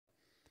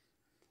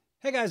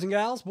Hey guys and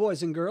gals,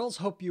 boys and girls,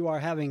 hope you are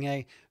having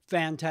a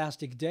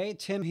fantastic day.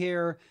 Tim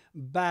here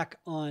back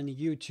on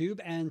YouTube,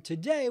 and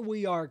today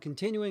we are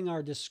continuing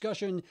our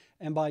discussion,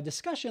 and by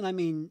discussion I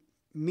mean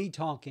me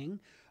talking,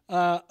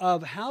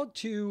 of how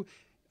to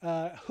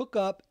hook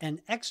up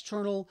an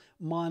external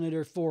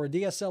monitor for a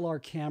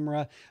DSLR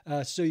camera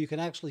so you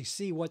can actually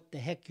see what the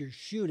heck you're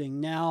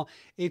shooting. Now,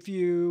 if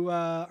you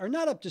are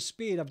not up to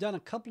speed, I've done a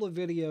couple of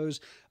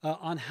videos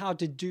on how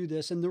to do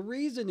this, and the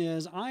reason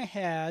is I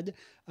had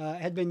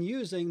been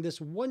using this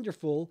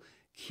wonderful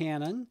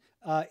Canon.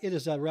 It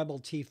is a Rebel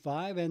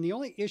T5, and the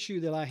only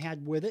issue that I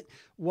had with it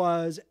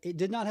was it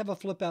did not have a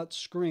flip out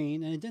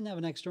screen, and it didn't have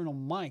an external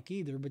mic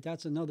either, but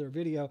that's another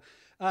video.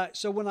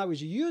 So when I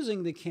was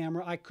using the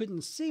camera, I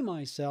couldn't see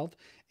myself,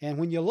 and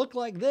when you look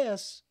like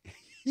this,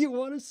 you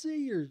want to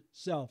see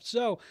yourself.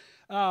 So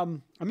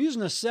I'm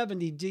using a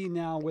 70D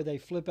now with a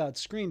flip out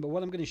screen, but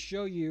what I'm going to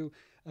show you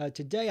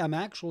today, I'm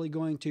actually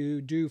going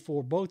to do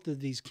for both of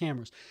these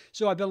cameras.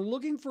 So I've been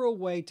looking for a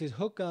way to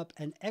hook up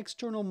an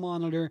external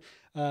monitor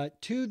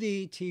to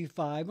the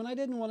T5, and I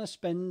didn't want to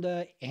spend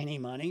any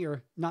money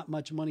or not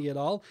much money at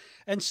all.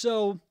 And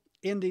so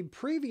in the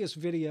previous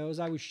videos,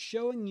 I was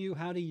showing you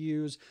how to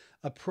use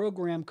a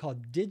program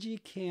called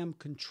Digicam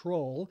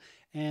Control,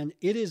 and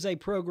it is a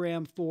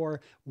program for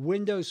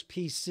Windows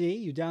PC.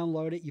 You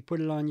download it, you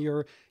put it on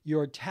your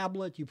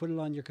tablet, you put it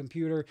on your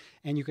computer,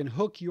 and you can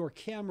hook your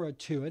camera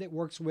to it. It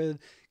works with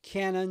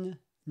Canon,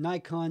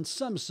 Nikon,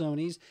 some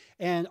Sonys,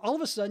 and all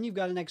of a sudden you've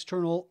got an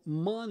external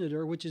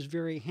monitor, which is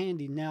very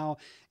handy. Now,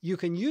 you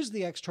can use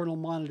the external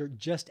monitor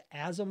just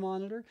as a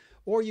monitor,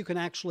 or you can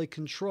actually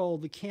control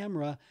the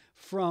camera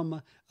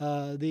from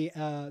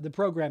the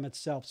program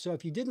itself. So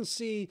if you didn't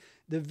see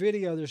the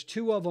video, there's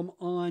two of them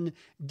on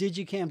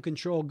Digicam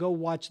Control. Go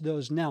watch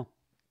those now.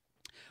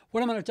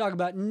 What I'm going to talk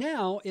about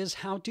now is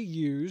how to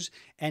use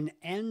an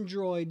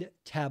Android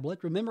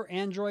tablet. Remember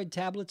Android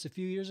tablets a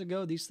few years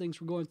ago? These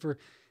things were going for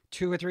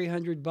 $200 or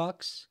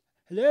 $300.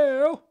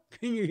 Hello,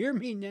 can you hear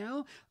me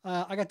now?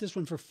 I got this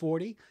one for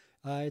 40.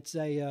 It's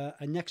a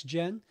next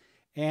gen,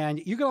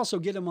 and you can also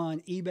get them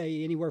on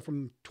eBay anywhere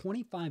from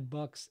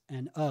 $25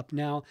 and up.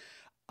 Now,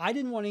 I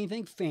didn't want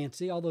anything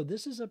fancy, although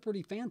this is a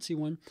pretty fancy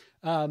one.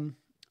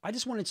 I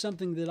just wanted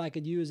something that I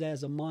could use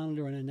as a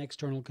monitor and an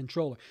external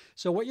controller.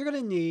 So what you're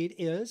going to need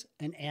is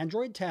an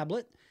Android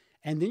tablet,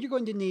 and then you're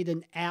going to need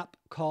an app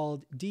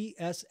called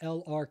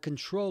DSLR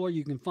Controller.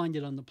 You can find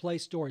it on the Play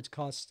Store. It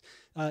costs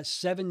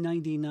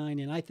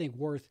 $7.99, and I think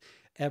worth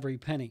every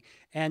penny.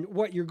 And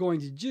what you're going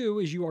to do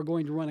is you are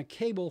going to run a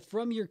cable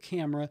from your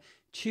camera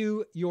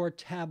to your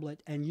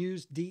tablet and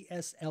use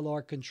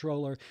DSLR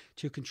Controller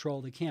to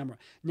control the camera.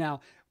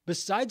 Now,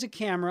 besides a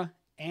camera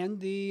and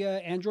the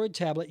Android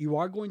tablet, you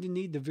are going to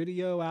need the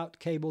video out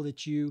cable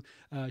that you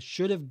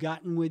should have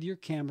gotten with your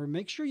camera.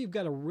 Make sure you've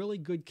got a really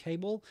good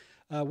cable.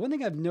 One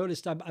thing I've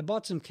noticed, I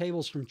bought some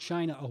cables from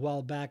China a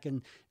while back,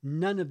 and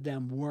none of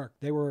them work.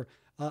 They were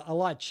a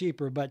lot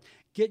cheaper, but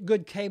get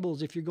good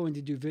cables if you're going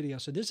to do video.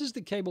 So this is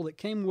the cable that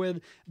came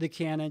with the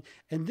Canon.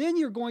 And then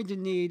you're going to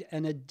need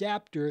an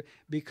adapter,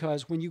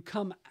 because when you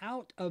come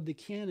out of the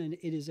Canon,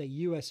 it is a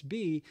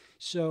USB.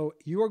 So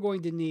you are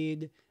going to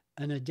need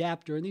an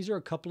adapter, and these are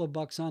a couple of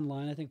bucks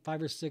online, I think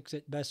 5 or 6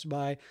 at Best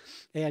Buy.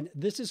 And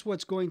this is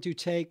what's going to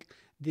take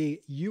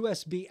the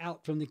USB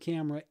out from the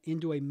camera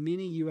into a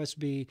mini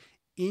USB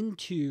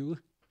into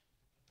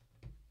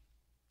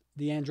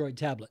the Android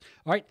tablet.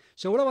 All right,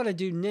 so what I want to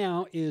do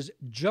now is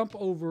jump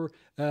over,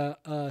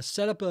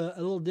 set up a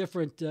little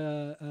different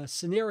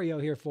scenario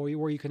here for you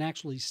where you can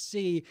actually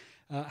see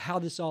how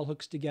this all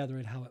hooks together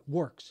and how it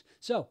works.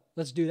 So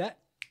let's do that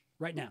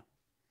right now.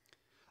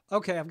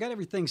 Okay, I've got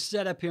everything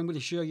set up here. I'm going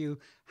to show you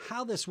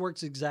how this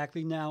works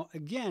exactly. Now,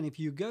 again, if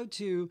you go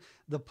to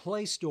the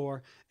Play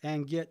Store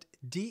and get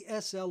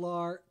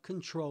DSLR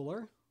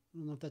Controller, I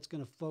don't know if that's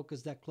going to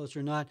focus that close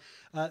or not.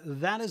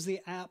 That is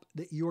the app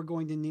that you're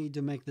going to need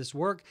to make this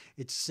work.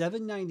 It's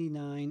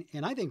 $7.99,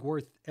 and I think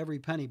worth every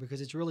penny, because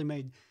it's really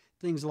made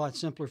things a lot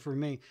simpler for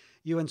me.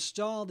 You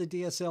install the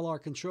DSLR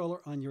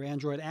controller on your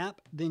Android app,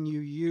 then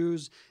you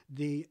use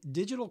the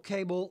digital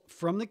cable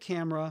from the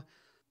camera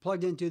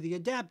plugged into the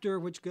adapter,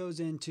 which goes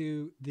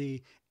into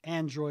the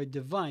Android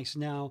device.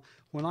 Now,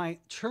 when I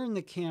turn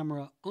the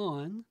camera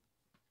on,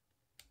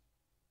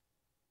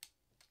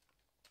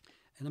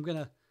 and I'm going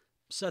to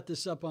set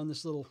this up on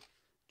this little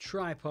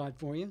tripod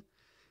for you.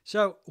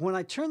 So when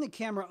I turn the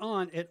camera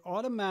on, it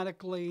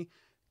automatically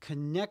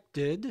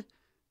connected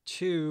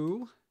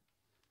to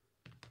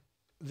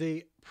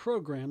the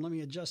program. Let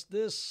me adjust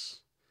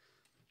this.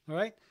 All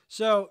right.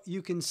 So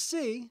you can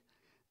see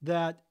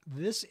that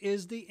this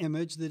is the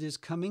image that is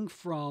coming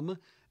from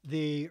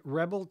the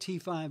Rebel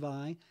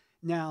T5i.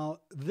 Now,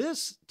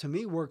 this to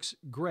me works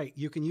great.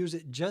 You can use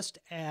it just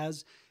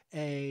as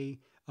a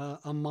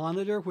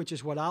monitor, which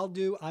is what I'll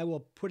do. I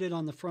will put it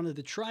on the front of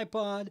the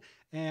tripod,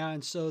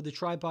 and so the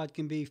tripod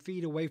can be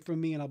feet away from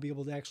me, and I'll be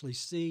able to actually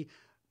see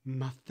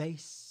my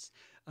face.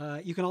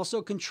 You can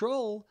also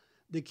control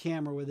the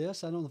camera with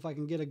this. I don't know if I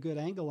can get a good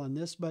angle on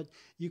this, but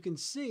you can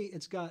see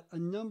it's got a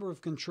number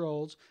of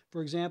controls.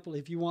 For example,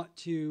 if you want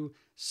to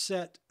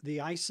set the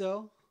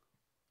ISO,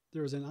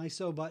 there's an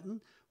ISO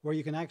button where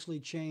you can actually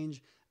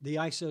change the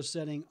ISO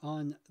setting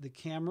on the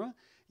camera.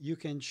 You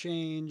can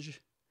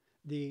change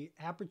the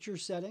aperture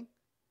setting,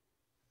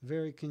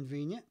 very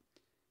convenient.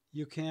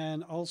 You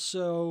can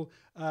also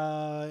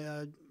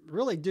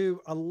really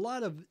do a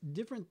lot of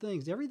different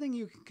things. Everything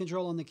you can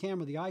control on the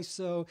camera, the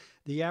ISO,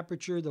 the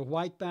aperture, the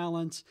white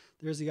balance.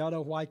 There's the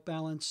auto white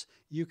balance.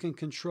 You can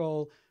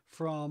control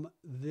from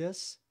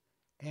this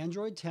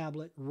Android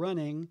tablet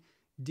running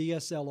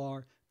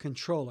DSLR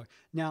controller.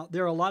 Now,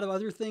 there are a lot of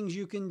other things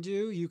you can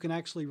do. You can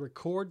actually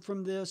record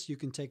from this. You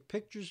can take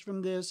pictures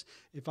from this.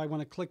 If I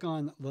want to click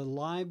on the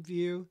live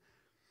view,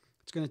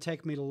 it's going to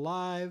take me to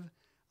live.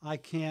 I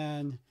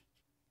can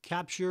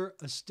capture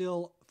a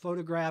still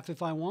photograph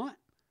if I want.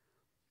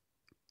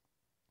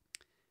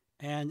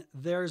 And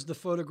there's the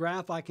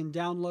photograph. I can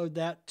download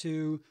that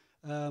to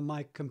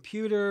my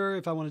computer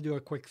if I want to do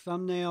a quick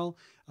thumbnail.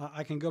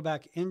 I can go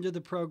back into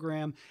the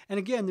program. And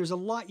again, there's a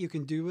lot you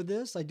can do with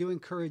this. I do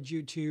encourage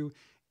you to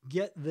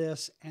get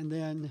this and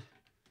then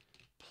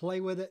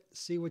play with it,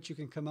 see what you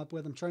can come up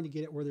with. I'm trying to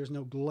get it where there's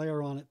no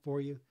glare on it for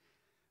you.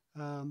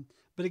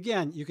 But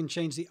again, you can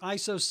change the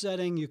ISO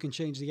setting, you can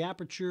change the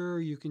aperture,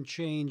 you can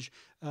change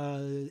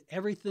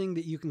everything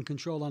that you can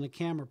control on a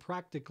camera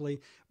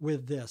practically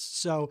with this.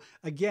 So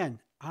again,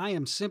 I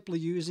am simply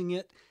using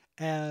it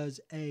as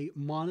a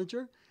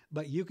monitor,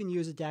 but you can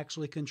use it to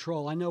actually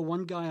control. I know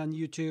one guy on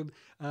YouTube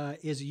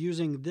is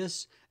using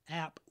this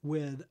app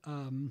with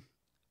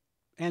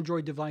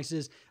Android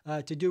devices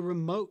to do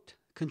remote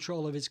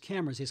control of his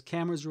cameras. His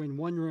cameras are in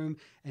one room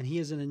and he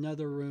is in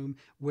another room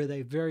with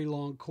a very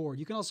long cord.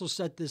 You can also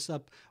set this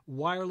up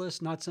wireless,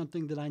 not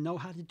something that I know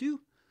how to do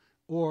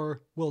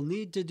or will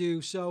need to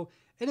do. So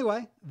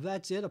anyway,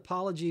 that's it.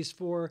 Apologies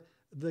for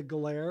the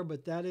glare,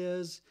 but that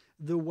is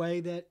the way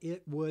that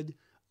it would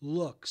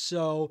look.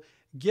 So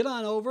get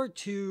on over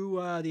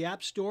to the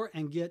App Store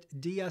and get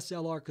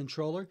DSLR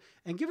Controller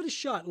and give it a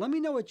shot. Let me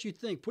know what you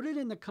think. Put it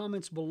in the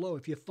comments below.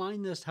 If you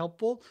find this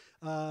helpful,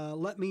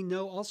 let me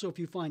know. Also, if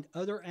you find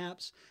other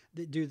apps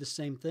that do the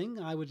same thing,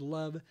 I would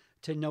love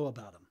to know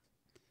about them.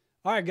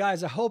 All right,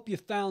 guys, I hope you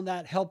found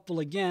that helpful.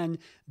 Again,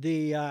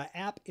 the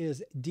app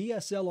is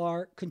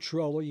DSLR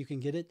Controller. You can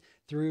get it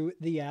through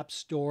the App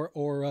Store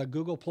or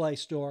Google Play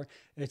Store.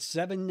 It's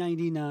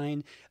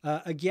 $7.99.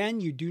 Again,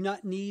 you do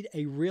not need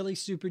a really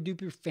super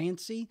duper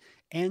fancy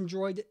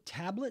Android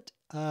tablet.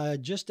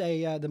 Just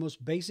the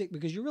most basic,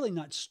 because you're really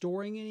not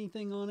storing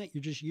anything on it.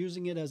 You're just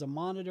using it as a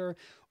monitor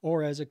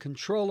or as a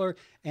controller.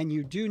 And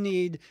you do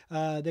need,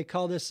 they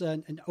call this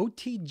an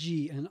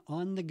OTG, an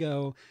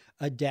on-the-go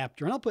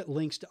adapter. And I'll put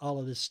links to all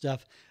of this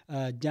stuff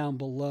down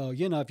below.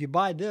 You know, if you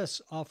buy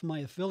this off my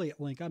affiliate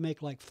link, I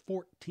make like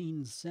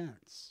 14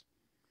 cents.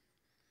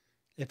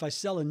 If I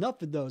sell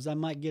enough of those, I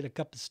might get a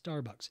cup of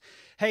Starbucks.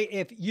 Hey,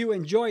 if you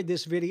enjoyed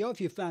this video,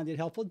 if you found it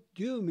helpful,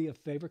 do me a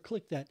favor,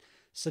 click that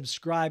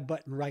subscribe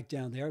button right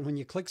down there. And when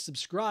you click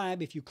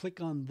subscribe, if you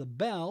click on the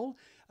bell,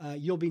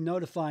 you'll be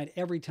notified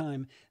every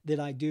time that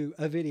I do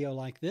a video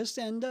like this.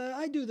 And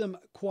I do them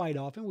quite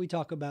often. We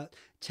talk about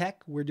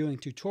tech. We're doing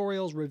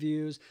tutorials,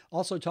 reviews,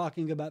 also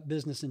talking about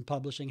business and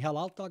publishing. Hell,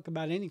 I'll talk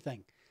about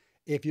anything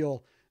if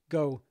you'll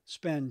go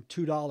spend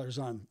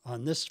 $2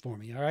 on this for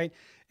me. All right.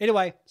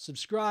 Anyway,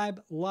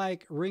 subscribe,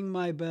 like, ring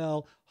my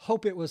bell.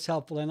 Hope it was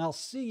helpful, and I'll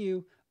see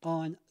you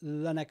on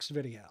the next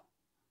video.